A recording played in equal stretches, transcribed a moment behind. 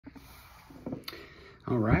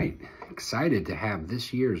All right, excited to have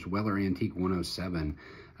this year's Weller Antique 107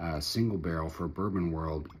 single barrel for Bourbon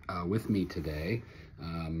World with me today.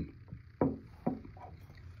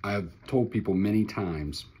 I've told people many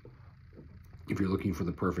times, if you're looking for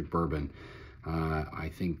the perfect bourbon,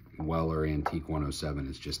 I think Weller Antique 107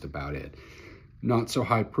 is just about it. Not so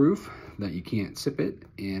high proof that you can't sip it,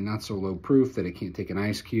 and not so low proof that it can't take an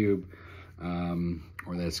ice cube,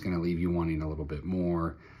 or that it's going to leave you wanting a little bit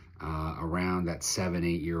more. Around that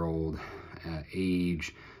 7-8 year old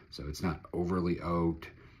age, so it's not overly oaked,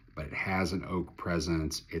 but it has an oak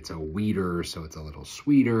presence. It's a wheater, so it's a little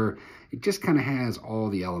sweeter. It just kind of has all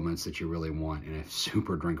the elements that you really want in a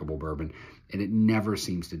super drinkable bourbon, and it never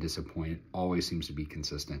seems to disappoint. It always seems to be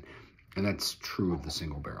consistent, and that's true of the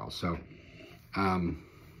single barrel. So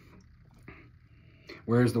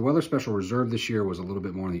whereas the Weller Special Reserve this year was a little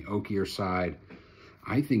bit more on the oakier side,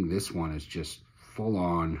 I think this one is just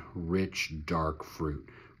full-on rich dark fruit.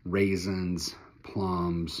 Raisins,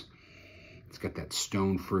 plums, it's got that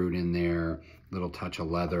stone fruit in there, little touch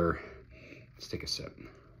of leather. Let's take a sip.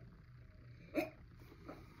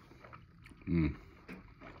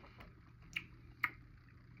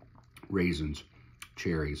 Raisins,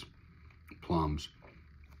 cherries, plums,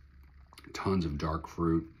 tons of dark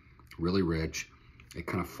fruit, really rich. It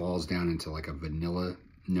kind of falls down into like a vanilla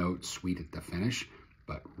note, sweet at the finish,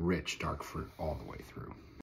 but rich dark fruit all the way through.